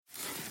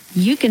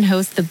you can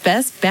host the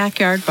best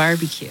backyard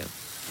barbecue.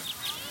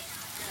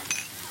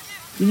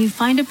 When you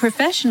find a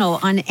professional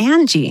on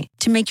Angie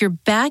to make your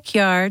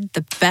backyard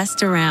the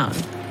best around.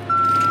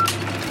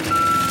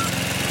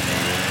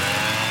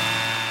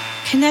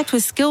 Connect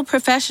with skilled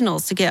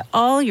professionals to get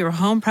all your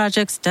home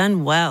projects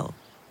done well.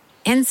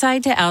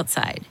 Inside to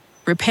outside,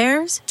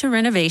 repairs to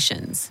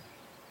renovations.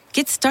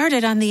 Get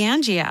started on the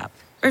Angie app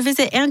or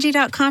visit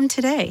Angie.com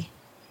today.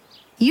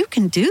 You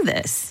can do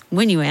this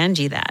when you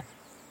Angie that.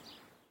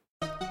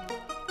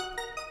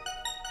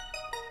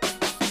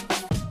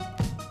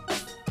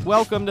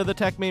 Welcome to the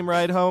Tech Meme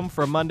Ride Home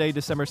for Monday,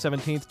 December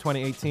 17th,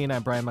 2018.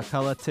 I'm Brian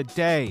McCullough.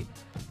 Today,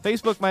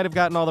 Facebook might have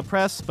gotten all the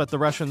press, but the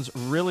Russians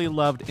really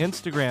loved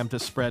Instagram to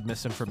spread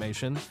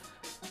misinformation.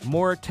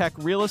 More tech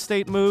real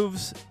estate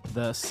moves,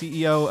 the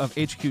CEO of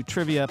HQ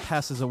Trivia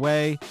passes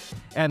away,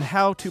 and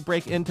how to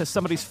break into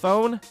somebody's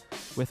phone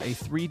with a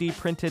 3D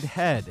printed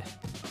head.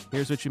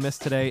 Here's what you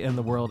missed today in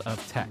the world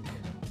of tech.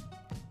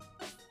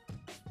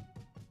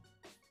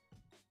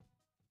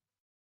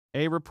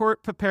 A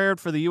report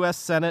prepared for the U.S.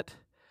 Senate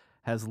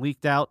has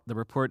leaked out. The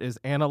report is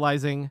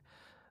analyzing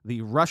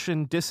the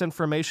Russian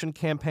disinformation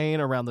campaign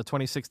around the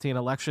 2016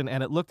 election,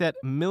 and it looked at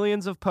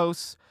millions of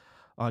posts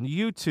on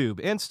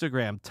YouTube,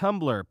 Instagram,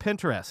 Tumblr,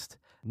 Pinterest,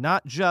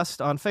 not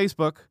just on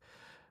Facebook,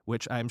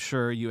 which I'm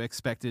sure you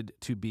expected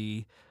to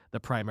be the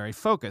primary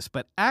focus.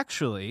 But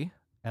actually,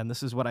 and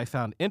this is what I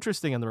found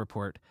interesting in the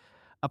report,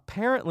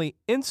 apparently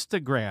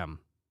Instagram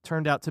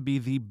turned out to be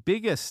the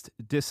biggest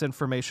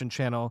disinformation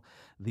channel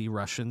the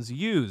Russians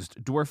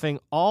used, dwarfing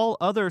all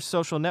other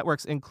social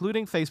networks,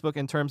 including Facebook,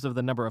 in terms of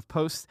the number of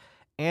posts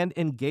and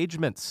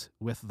engagements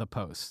with the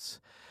posts.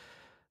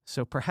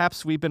 So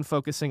perhaps we've been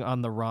focusing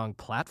on the wrong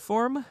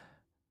platform?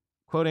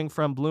 Quoting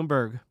from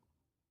Bloomberg,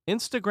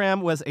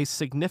 Instagram was a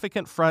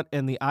significant front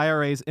in the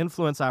IRA's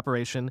influence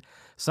operation,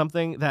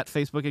 something that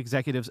Facebook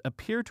executives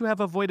appear to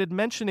have avoided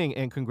mentioning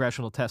in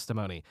congressional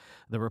testimony,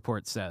 the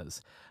report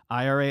says.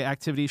 IRA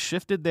activity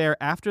shifted there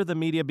after the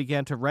media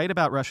began to write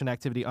about Russian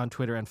activity on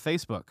Twitter and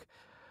Facebook.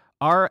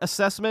 Our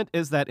assessment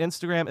is that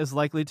Instagram is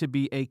likely to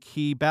be a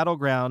key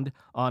battleground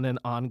on an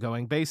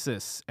ongoing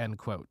basis, end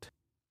quote.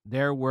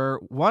 There were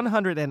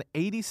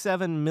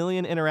 187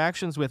 million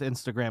interactions with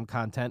Instagram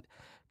content,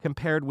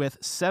 compared with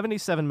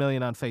 77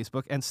 million on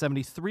Facebook and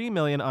 73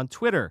 million on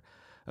Twitter,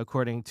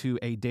 according to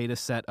a data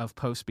set of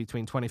posts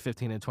between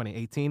 2015 and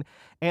 2018,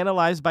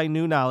 analyzed by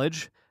New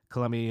Knowledge,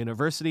 Columbia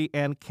University,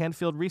 and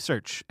Canfield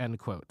Research, end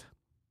quote.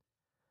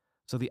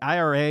 So the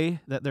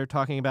IRA that they're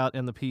talking about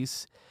in the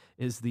piece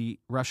is the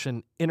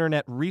Russian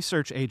Internet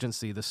Research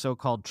Agency, the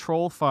so-called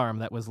troll farm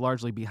that was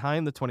largely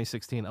behind the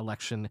 2016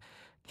 election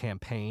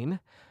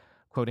campaign.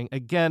 Quoting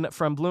again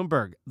from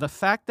Bloomberg, the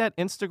fact that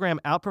Instagram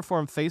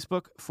outperformed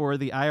Facebook for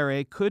the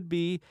IRA could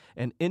be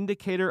an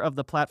indicator of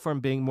the platform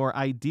being more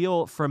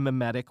ideal for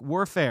mimetic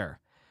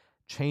warfare,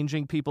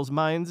 changing people's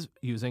minds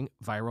using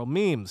viral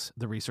memes,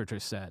 the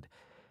researchers said.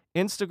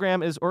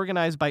 Instagram is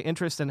organized by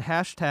interest and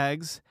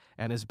hashtags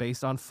and is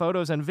based on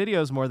photos and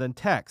videos more than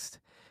text.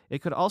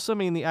 It could also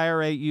mean the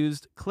IRA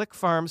used click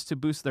farms to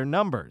boost their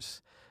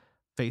numbers.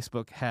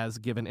 Facebook has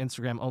given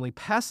Instagram only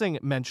passing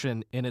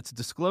mention in its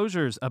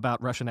disclosures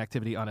about Russian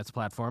activity on its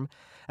platform.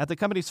 At the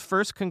company's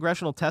first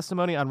congressional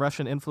testimony on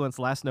Russian influence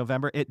last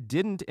November, it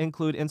didn't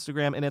include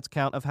Instagram in its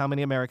count of how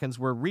many Americans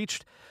were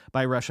reached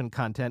by Russian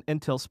content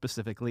until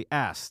specifically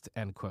asked,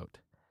 end quote.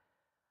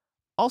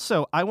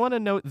 Also, I want to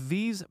note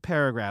these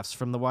paragraphs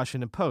from the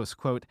Washington Post,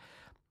 quote,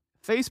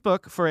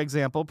 Facebook, for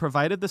example,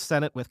 provided the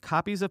Senate with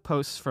copies of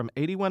posts from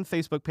 81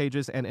 Facebook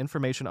pages and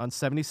information on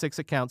 76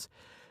 accounts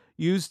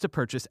used to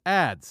purchase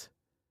ads.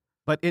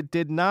 But it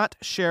did not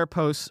share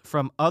posts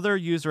from other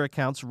user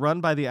accounts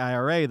run by the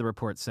IRA, the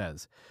report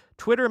says.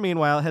 Twitter,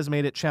 meanwhile, has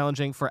made it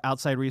challenging for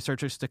outside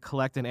researchers to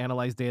collect and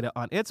analyze data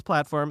on its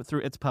platform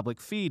through its public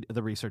feed,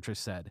 the researchers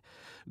said.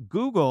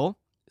 Google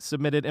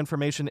submitted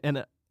information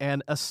in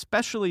an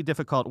especially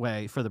difficult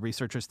way for the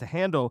researchers to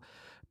handle,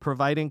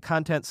 providing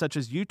content such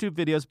as YouTube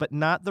videos, but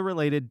not the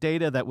related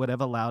data that would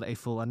have allowed a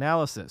full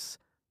analysis.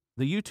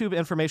 The YouTube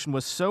information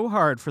was so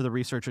hard for the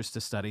researchers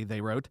to study,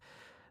 they wrote,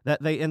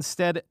 that they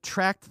instead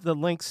tracked the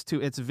links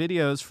to its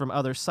videos from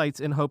other sites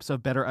in hopes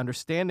of better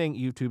understanding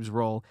YouTube's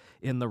role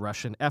in the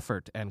Russian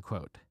effort, end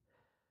quote.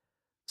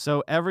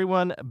 So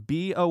everyone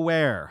be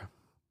aware.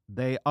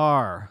 They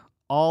are,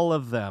 all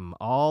of them,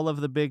 all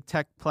of the big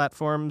tech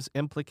platforms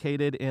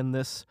implicated in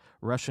this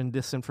Russian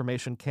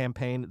disinformation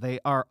campaign, they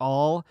are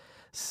all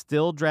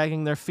still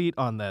dragging their feet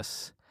on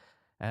this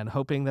and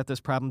hoping that this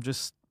problem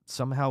just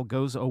somehow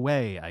goes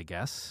away, I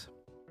guess.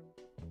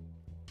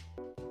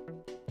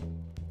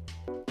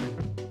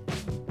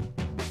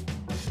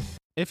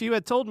 If you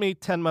had told me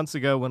 10 months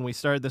ago when we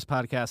started this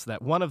podcast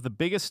that one of the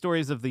biggest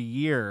stories of the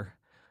year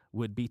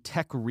would be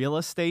tech real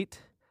estate,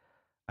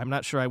 I'm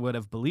not sure I would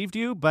have believed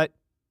you, but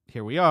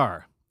here we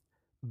are.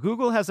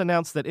 Google has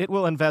announced that it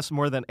will invest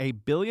more than $1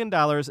 billion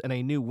in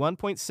a new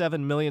 1.7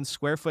 million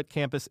square foot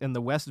campus in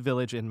the West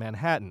Village in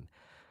Manhattan.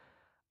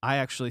 I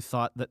actually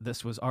thought that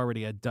this was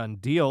already a done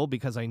deal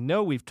because I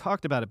know we've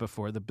talked about it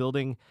before. The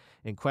building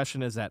in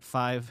question is at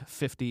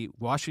 550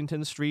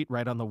 Washington Street,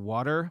 right on the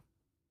water.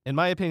 In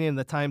my opinion,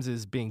 the Times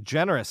is being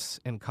generous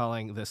in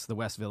calling this the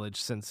West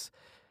Village since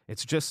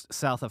it's just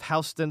south of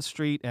Houston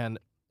Street, and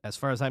as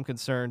far as I'm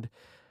concerned,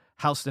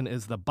 Houston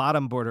is the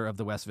bottom border of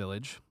the West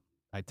Village.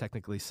 I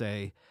technically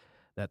say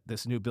that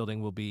this new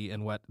building will be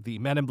in what the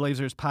Men in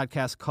Blazers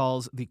podcast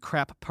calls the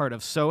crap part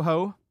of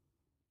Soho.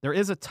 There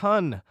is a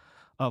ton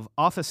of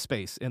office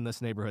space in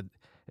this neighborhood.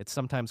 It's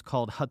sometimes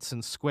called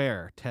Hudson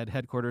Square. TED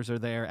headquarters are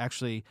there.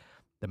 Actually,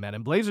 the Men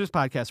in Blazers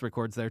podcast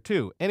records there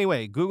too.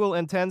 Anyway, Google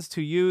intends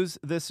to use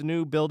this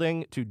new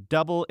building to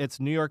double its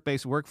New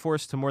York-based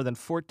workforce to more than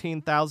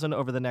 14,000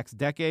 over the next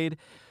decade.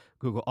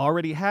 Google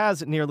already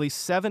has nearly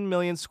 7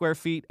 million square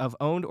feet of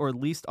owned or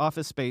leased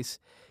office space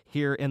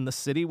here in the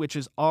city, which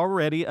is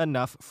already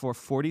enough for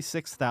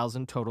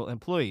 46,000 total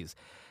employees.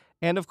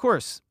 And of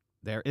course,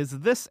 there is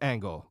this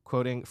angle,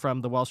 quoting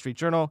from the Wall Street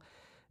Journal,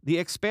 "The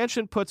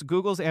expansion puts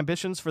Google's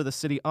ambitions for the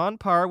city on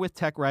par with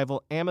tech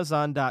rival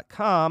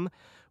Amazon.com,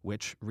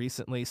 which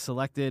recently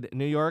selected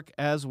New York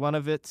as one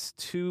of its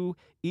 2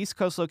 East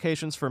Coast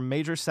locations for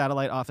major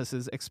satellite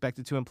offices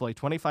expected to employ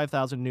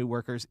 25,000 new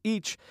workers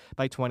each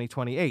by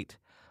 2028.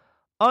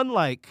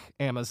 Unlike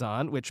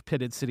Amazon, which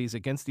pitted cities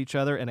against each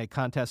other in a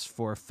contest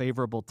for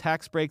favorable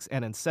tax breaks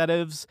and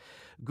incentives,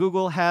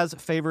 Google has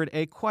favored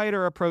a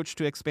quieter approach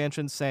to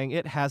expansion, saying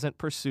it hasn't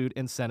pursued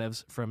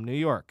incentives from New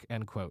York,"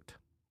 end quote.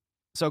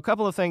 So a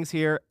couple of things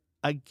here.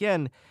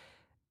 Again,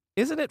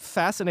 isn't it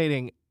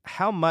fascinating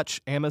how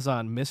much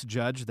Amazon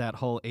misjudged that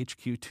whole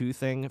HQ2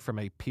 thing from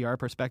a PR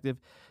perspective?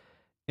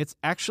 It's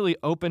actually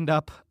opened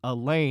up a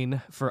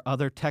lane for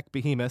other tech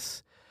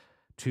behemoths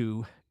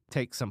to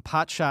take some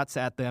pot shots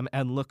at them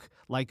and look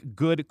like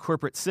good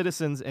corporate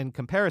citizens in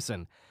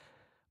comparison.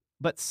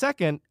 But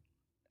second,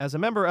 as a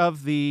member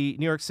of the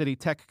New York City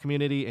tech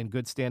community in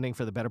good standing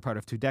for the better part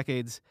of 2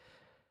 decades,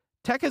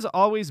 tech has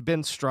always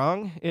been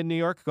strong in New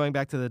York, going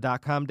back to the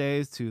dot-com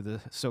days, to the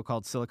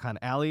so-called Silicon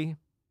Alley.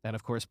 And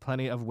of course,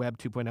 plenty of Web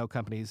 2.0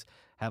 companies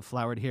have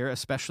flowered here,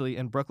 especially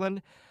in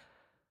Brooklyn.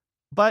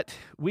 But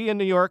we in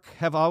New York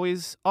have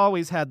always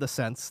had the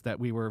sense that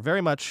we were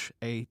very much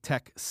a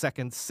tech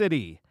second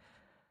city.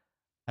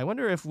 I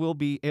wonder if we'll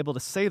be able to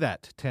say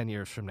that 10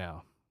 years from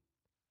now.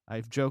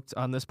 I've joked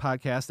on this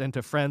podcast and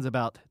to friends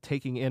about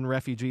taking in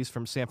refugees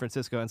from San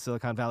Francisco and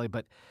Silicon Valley,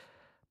 but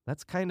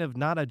that's kind of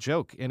not a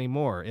joke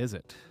anymore, is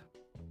it?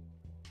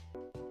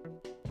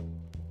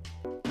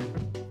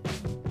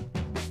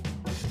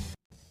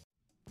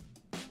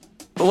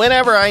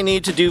 Whenever I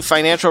need to do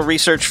financial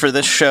research for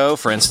this show,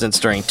 for instance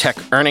during tech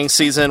earnings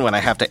season when I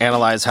have to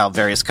analyze how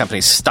various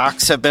companies'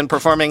 stocks have been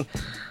performing,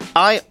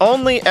 I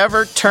only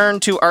ever turn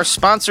to our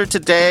sponsor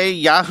today,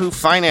 Yahoo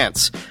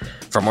Finance.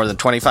 For more than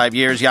 25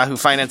 years, Yahoo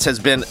Finance has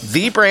been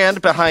the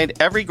brand behind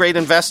every great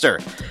investor.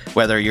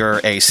 Whether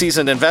you're a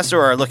seasoned investor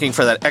or are looking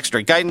for that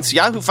extra guidance,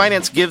 Yahoo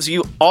Finance gives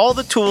you all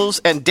the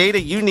tools and data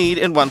you need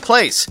in one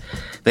place.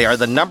 They are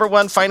the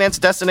 #1 finance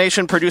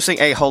destination, producing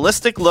a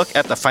holistic look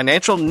at the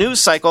financial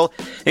news cycle,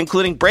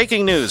 including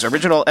breaking news,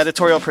 original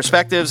editorial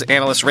perspectives,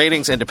 analyst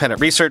ratings,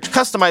 independent research,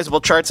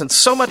 customizable charts, and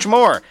so much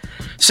more.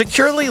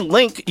 Securely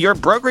link your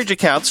brokerage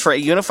accounts for a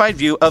unified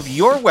view of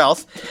your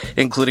wealth,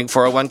 including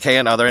 401k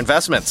and other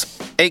investments.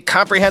 A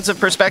comprehensive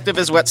perspective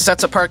is what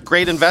sets apart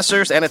great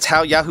investors, and it's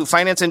how Yahoo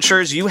Finance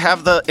ensures you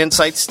have the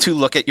insights to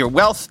look at your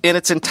wealth in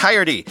its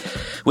entirety.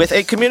 With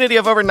a community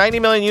of over 90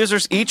 million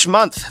users each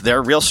month,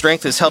 their real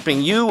strength is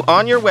helping you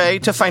on your way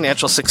to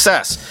financial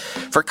success.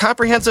 For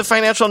comprehensive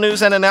financial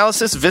news and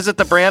analysis, visit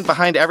the brand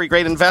behind every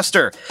great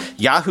investor,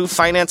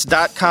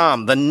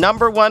 yahoofinance.com, the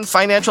 #1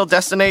 financial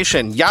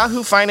destination,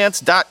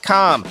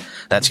 yahoofinance.com.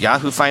 That's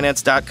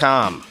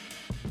yahoofinance.com.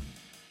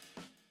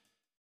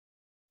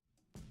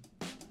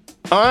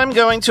 I'm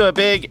going to a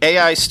big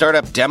AI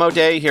startup demo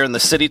day here in the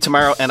city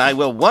tomorrow, and I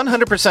will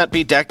 100%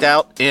 be decked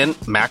out in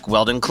Mack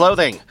Weldon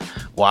clothing.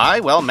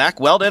 Why? Well, Mack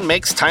Weldon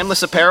makes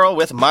timeless apparel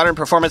with modern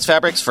performance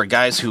fabrics for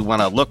guys who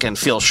want to look and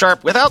feel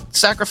sharp without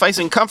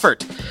sacrificing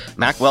comfort.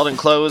 Mack Weldon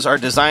clothes are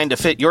designed to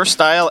fit your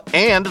style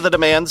and the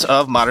demands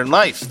of modern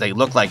life. They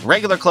look like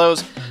regular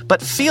clothes,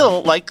 but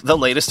feel like the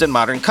latest in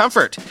modern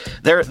comfort.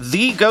 They're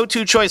the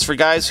go-to choice for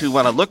guys who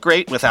want to look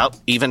great without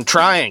even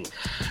trying.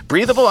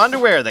 Breathable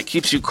underwear that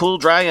keeps you cool,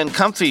 dry, and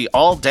comfy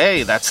all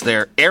day. That's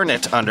their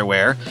AirKnit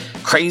underwear.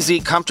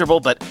 Crazy, comfortable,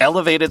 but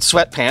elevated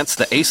sweatpants,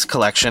 the Ace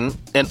collection.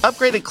 An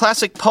upgraded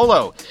classic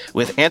polo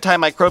with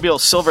antimicrobial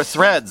silver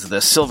threads,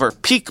 the Silver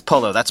Peak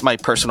polo. That's my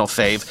personal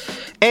fave.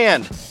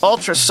 And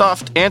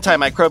ultra-soft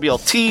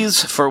antimicrobial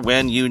tees for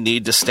when you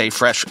need to stay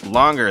fresh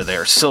longer.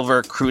 Their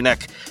silver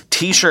crewneck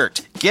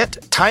t-shirt.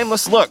 Get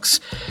timeless looks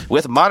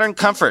with modern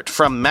comfort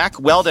from Mack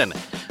Weldon.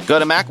 Go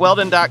to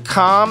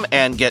MackWeldon.com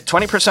and get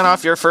 20%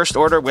 off your first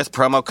order with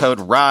promo code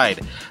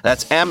RIDE.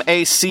 That's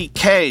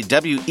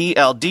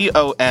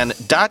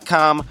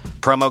MackWeldon.com,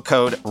 promo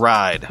code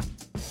RIDE.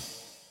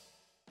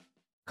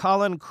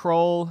 Colin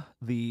Kroll,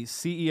 the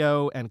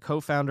CEO and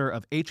co-founder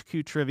of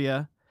HQ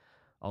Trivia,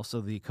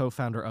 also the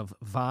co-founder of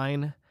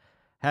Vine,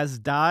 has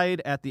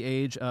died at the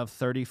age of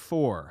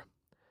 34.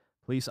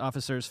 Police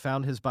officers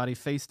found his body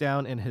face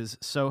down in his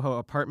Soho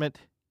apartment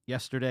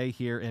yesterday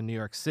here in New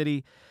York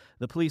City.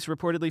 The police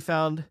reportedly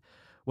found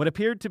what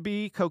appeared to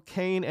be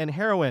cocaine and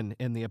heroin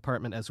in the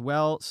apartment as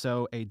well,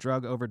 so a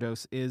drug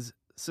overdose is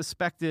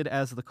suspected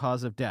as the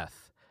cause of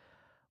death.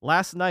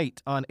 Last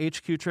night on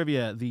HQ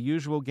Trivia, the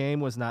usual game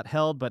was not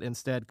held, but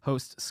instead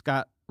host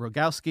Scott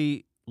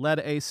Rogowski led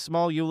a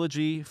small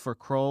eulogy for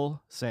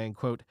Kroll, saying,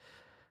 quote,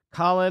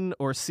 "Colin,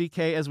 or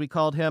CK as we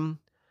called him,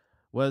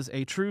 was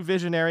a true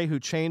visionary who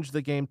changed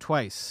the game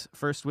twice,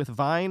 first with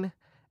Vine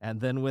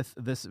and then with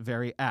this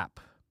very app."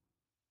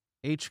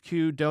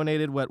 HQ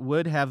donated what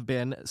would have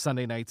been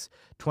Sunday night's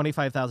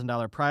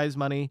 $25,000 prize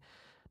money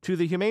to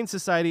the Humane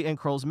Society in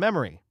Kroll's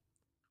memory.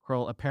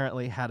 Kroll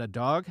apparently had a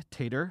dog,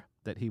 Tater,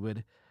 that he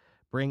would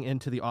bring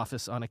into the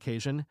office on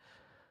occasion.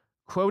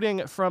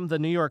 Quoting from the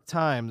New York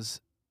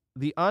Times,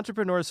 the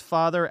entrepreneur's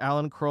father,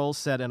 Alan Kroll,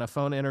 said in a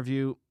phone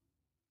interview,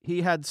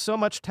 "He had so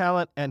much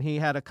talent and he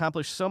had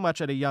accomplished so much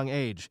at a young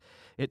age.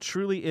 It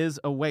truly is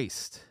a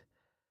waste."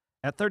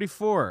 At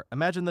 34,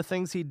 imagine the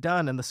things he'd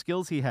done and the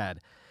skills he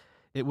had.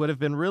 It would have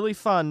been really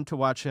fun to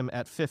watch him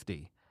at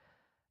 50.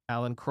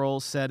 Alan Kroll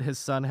said his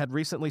son had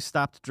recently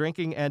stopped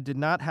drinking and did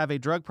not have a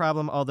drug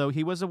problem, although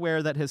he was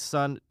aware that his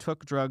son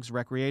took drugs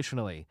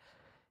recreationally.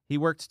 "He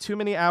worked too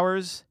many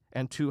hours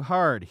and too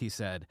hard," he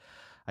said.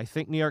 "I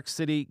think New York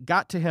City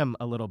got to him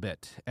a little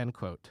bit," end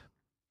quote.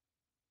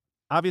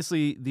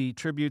 Obviously, the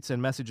tributes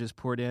and messages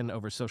poured in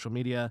over social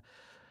media,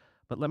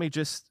 but let me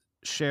just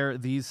share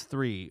these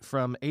three.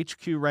 From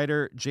HQ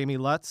writer Jamie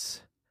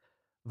Lutz,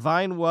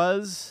 "Vine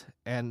was,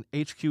 and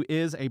HQ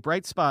is, a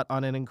bright spot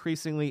on an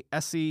increasingly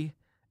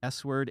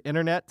S-word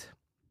internet.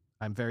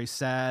 I'm very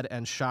sad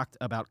and shocked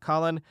about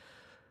Colin,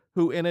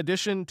 who, in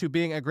addition to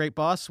being a great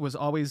boss, was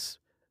always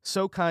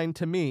so kind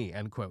to me,"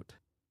 end quote.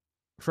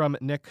 From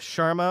Nick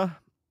Sharma,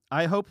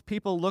 "I hope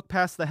people look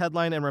past the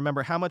headline and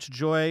remember how much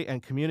joy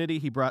and community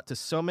he brought to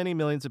so many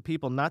millions of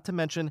people, not to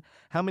mention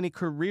how many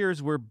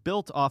careers were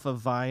built off of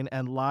Vine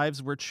and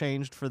lives were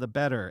changed for the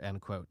better,"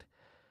 end quote.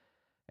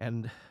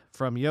 And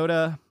from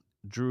Yoda,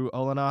 Drew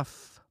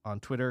Olanoff on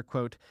Twitter,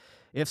 quote,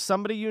 "If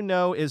somebody you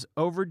know is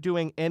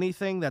overdoing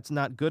anything that's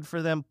not good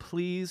for them,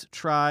 please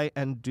try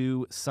and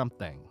do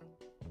something."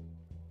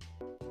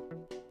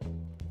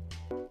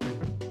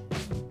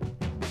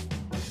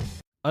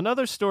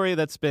 Another story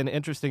that's been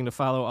interesting to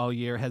follow all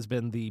year has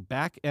been the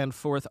back and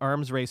forth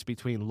arms race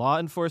between law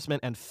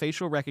enforcement and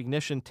facial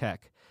recognition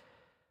tech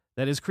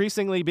that is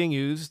increasingly being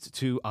used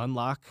to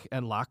unlock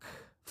and lock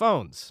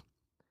phones.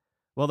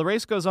 Well, the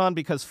race goes on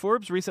because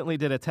Forbes recently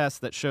did a test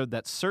that showed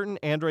that certain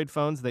Android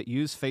phones that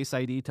use Face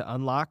ID to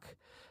unlock,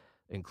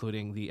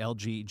 including the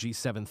LG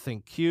G7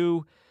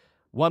 ThinQ,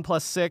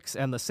 OnePlus 6,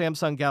 and the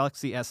Samsung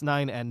Galaxy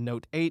S9 and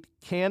Note 8,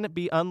 can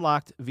be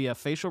unlocked via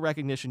facial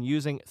recognition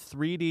using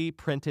 3D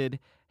printed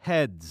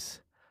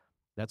heads.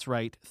 That's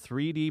right,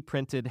 3D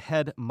printed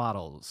head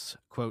models.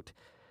 Quote,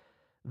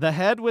 "The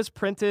head was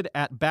printed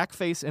at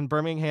Backface in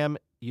Birmingham,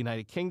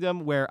 United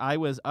Kingdom, where I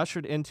was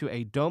ushered into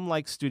a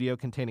dome-like studio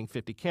containing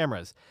 50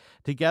 cameras.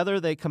 Together,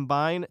 they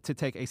combine to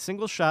take a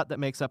single shot that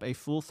makes up a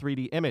full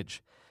 3D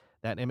image.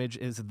 That image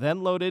is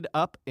then loaded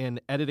up in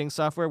editing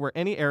software where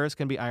any errors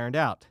can be ironed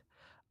out.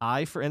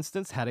 I, for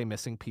instance, had a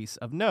missing piece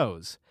of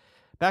nose.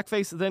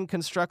 Backface then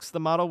constructs the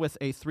model with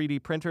a 3D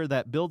printer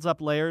that builds up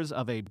layers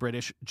of a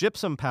British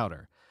gypsum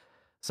powder.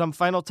 Some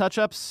final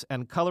touch-ups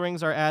and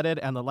colorings are added,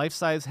 and the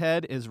life-size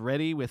head is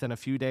ready within a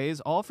few days,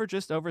 all for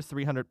just over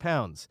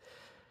 £300.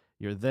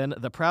 You're then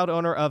the proud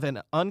owner of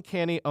an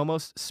uncanny,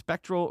 almost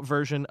spectral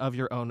version of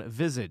your own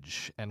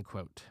visage," end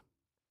quote.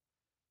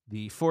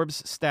 The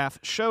Forbes staff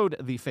showed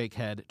the fake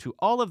head to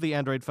all of the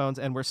Android phones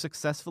and were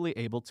successfully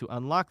able to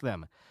unlock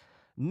them.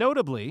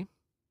 Notably,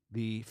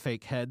 the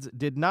fake heads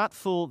did not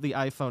fool the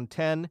iPhone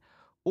X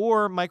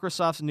or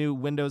Microsoft's new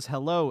Windows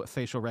Hello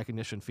facial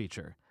recognition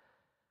feature.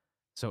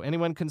 So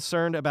anyone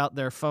concerned about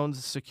their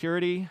phone's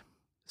security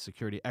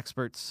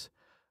experts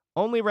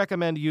only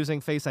recommend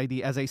using Face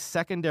ID as a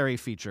secondary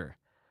feature.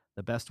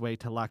 The best way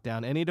to lock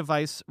down any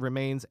device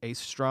remains a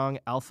strong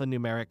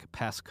alphanumeric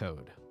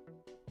passcode.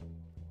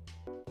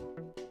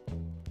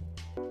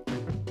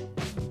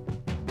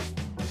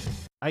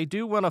 I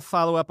do want to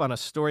follow up on a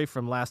story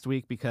from last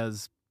week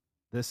because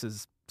this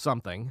is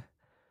something.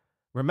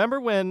 Remember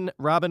when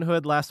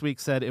Robinhood last week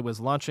said it was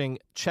launching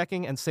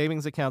checking and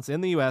savings accounts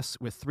in the U.S.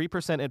 with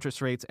 3%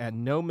 interest rates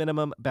and no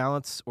minimum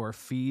balance or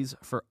fees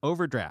for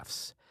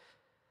overdrafts?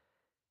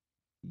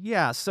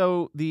 Yeah,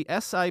 so the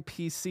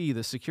SIPC,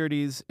 the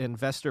Securities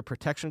Investor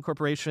Protection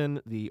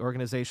Corporation, the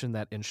organization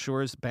that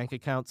insures bank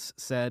accounts,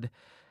 said,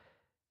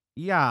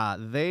 yeah,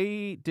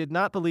 they did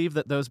not believe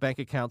that those bank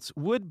accounts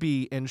would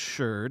be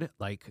insured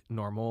like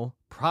normal,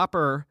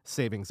 proper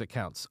savings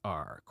accounts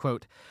are.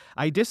 Quote,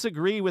 "I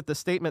disagree with the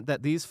statement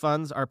that these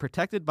funds are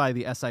protected by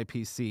the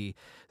SIPC,"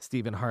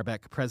 Stephen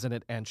Harbeck,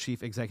 president and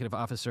chief executive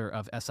officer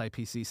of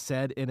SIPC,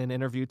 said in an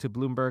interview to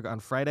Bloomberg on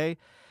Friday.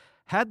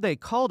 Had they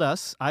called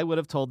us, I would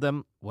have told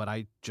them what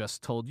I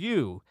just told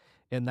you,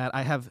 in that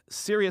I have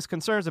serious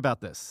concerns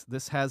about this.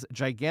 This has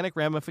gigantic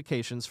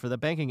ramifications for the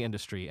banking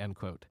industry, end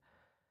quote.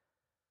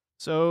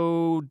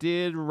 So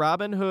did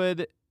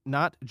Robinhood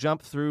not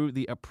jump through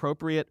the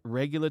appropriate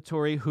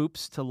regulatory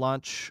hoops to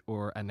launch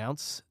or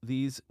announce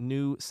these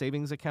new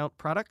savings account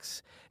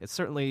products? It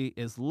certainly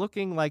is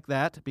looking like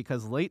that,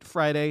 because late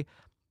Friday,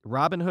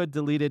 Robinhood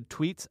deleted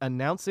tweets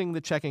announcing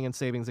the checking and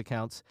savings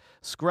accounts,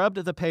 scrubbed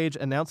the page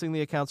announcing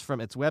the accounts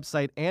from its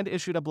website, and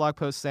issued a blog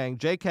post saying,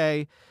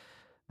 JK,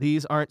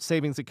 these aren't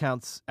savings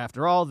accounts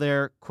after all,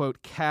 they're,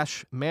 quote,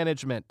 cash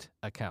management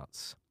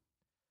accounts.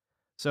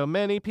 So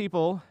many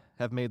people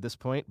have made this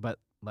point, but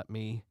let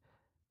me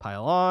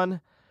pile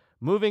on.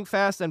 Moving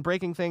fast and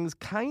breaking things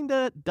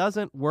kinda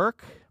doesn't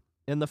work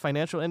in the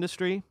financial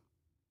industry.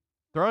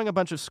 Throwing a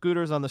bunch of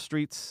scooters on the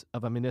streets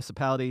of a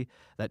municipality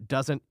that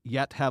doesn't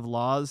yet have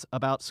laws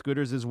about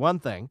scooters is one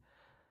thing,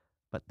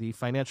 but the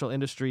financial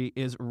industry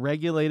is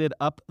regulated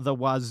up the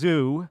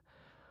wazoo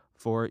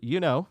for,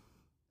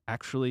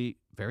 actually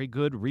very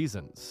good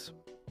reasons.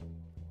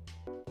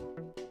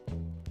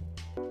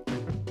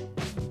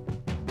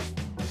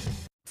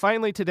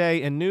 Finally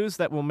today, in news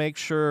that will make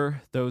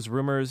sure those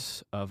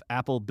rumors of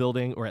Apple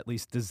building or at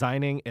least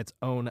designing its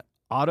own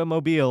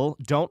automobile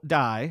don't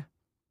die,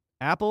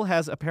 Apple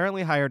has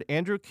apparently hired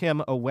Andrew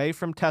Kim away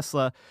from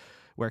Tesla,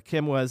 where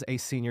Kim was a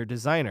senior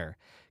designer.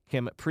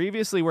 Kim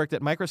previously worked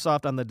at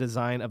Microsoft on the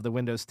design of the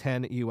Windows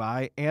 10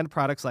 UI and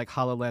products like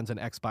HoloLens and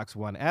Xbox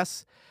One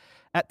S.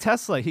 At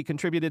Tesla, he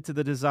contributed to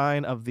the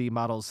design of the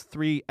Models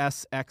 3,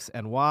 S, X,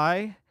 and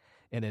Y.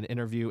 In an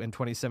interview in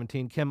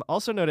 2017, Kim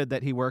also noted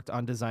that he worked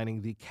on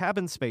designing the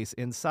cabin space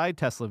inside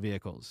Tesla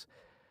vehicles.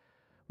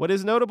 What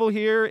is notable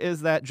here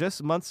is that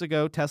just months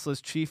ago,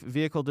 Tesla's chief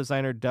vehicle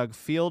designer Doug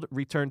Field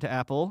returned to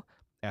Apple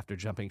after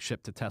jumping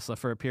ship to Tesla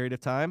for a period of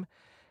time.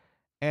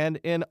 And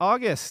in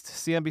August,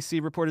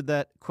 CNBC reported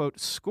that, quote,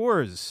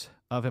 scores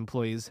of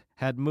employees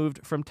had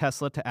moved from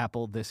Tesla to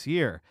Apple this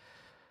year.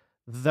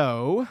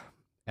 Though,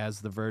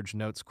 as The Verge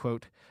notes,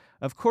 quote,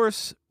 of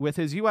course, with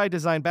his UI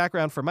design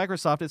background for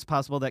Microsoft, it's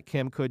possible that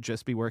Kim could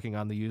just be working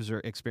on the user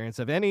experience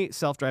of any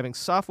self-driving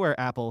software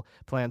Apple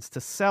plans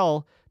to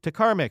sell to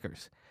car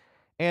makers.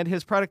 And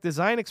his product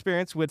design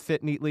experience would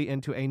fit neatly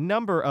into a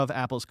number of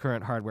Apple's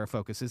current hardware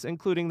focuses,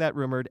 including that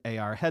rumored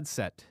AR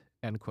headset,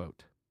 end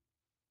quote.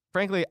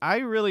 Frankly, I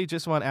really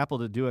just want Apple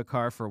to do a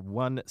car for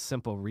one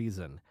simple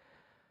reason.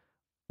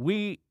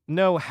 We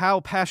know how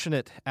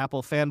passionate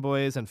Apple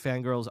fanboys and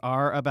fangirls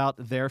are about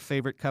their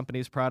favorite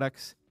company's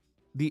products.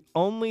 The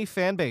only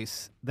fan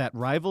base that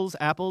rivals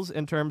Apple's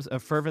in terms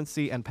of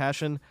fervency and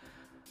passion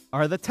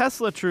are the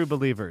Tesla true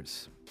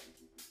believers.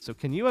 So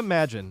can you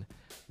imagine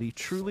the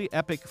truly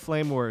epic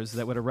flame wars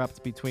that would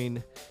erupt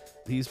between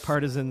these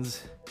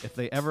partisans if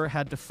they ever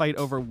had to fight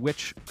over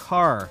which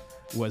car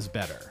was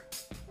better?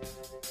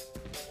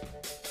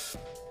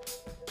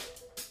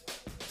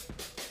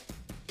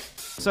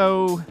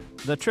 So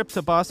the trip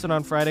to Boston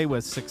on Friday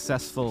was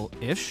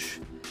successful-ish.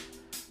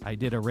 I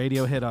did a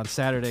radio hit on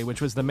Saturday,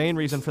 which was the main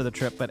reason for the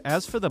trip. But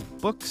as for the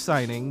book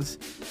signings,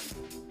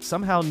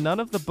 somehow none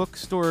of the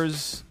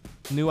bookstores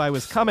knew I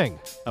was coming,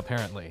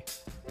 apparently.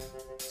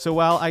 So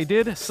while I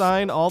did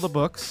sign all the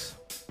books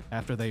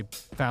after they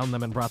found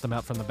them and brought them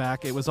out from the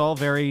back, it was all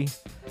very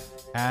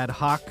ad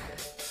hoc.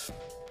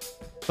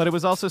 But it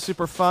was also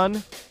super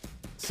fun.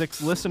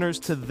 6 listeners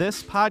to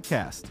this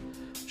podcast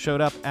showed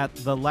up at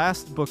the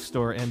last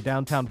bookstore in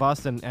downtown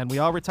Boston, and we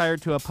all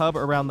retired to a pub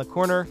around the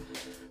corner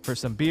for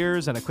some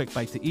beers and a quick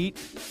bite to eat.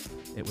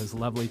 It was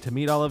lovely to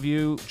meet all of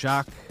you.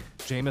 Jock,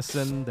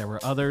 Jameson, there were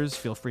others.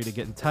 Feel free to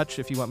get in touch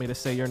if you want me to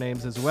say your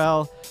names as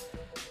well.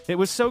 It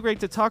was so great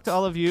to talk to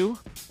all of you,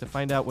 to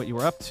find out what you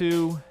were up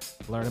to,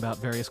 learn about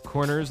various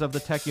corners of the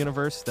tech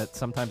universe that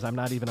sometimes I'm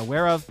not even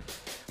aware of.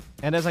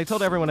 And as I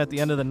told everyone at the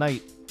end of the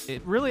night,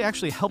 it really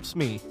actually helps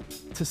me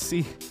to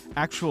see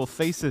actual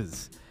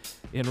faces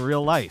in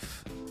real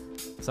life.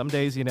 Some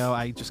days,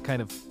 I just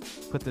kind of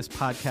put this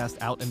podcast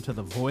out into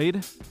the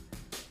void.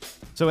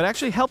 So it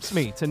actually helps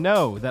me to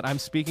know that I'm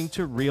speaking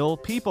to real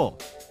people.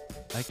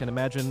 I can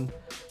imagine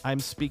I'm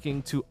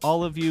speaking to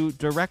all of you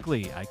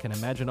directly. I can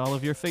imagine all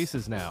of your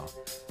faces now.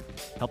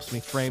 Helps me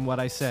frame what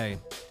I say.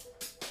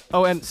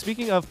 Oh, and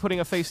speaking of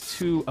putting a face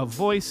to a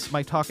voice,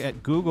 my talk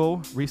at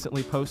Google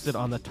recently posted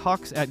on the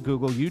Talks at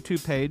Google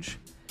YouTube page.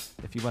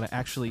 If you want to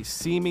actually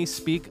see me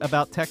speak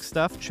about tech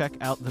stuff, check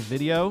out the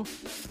video.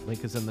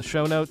 Link is in the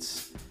show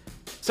notes.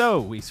 So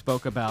we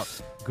spoke about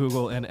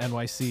Google and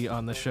NYC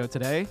on the show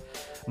today.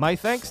 My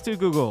thanks to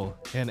Google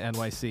and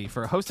NYC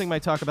for hosting my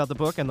talk about the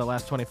book and the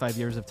last 25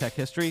 years of tech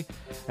history.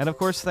 And of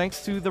course,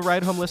 thanks to the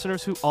Ride Home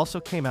listeners who also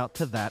came out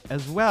to that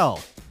as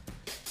well.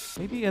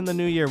 Maybe in the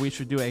new year, we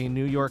should do a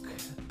New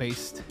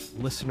York-based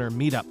listener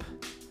meetup.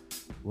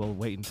 We'll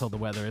wait until the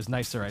weather is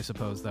nicer, I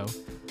suppose, though.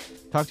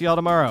 Talk to y'all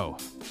tomorrow.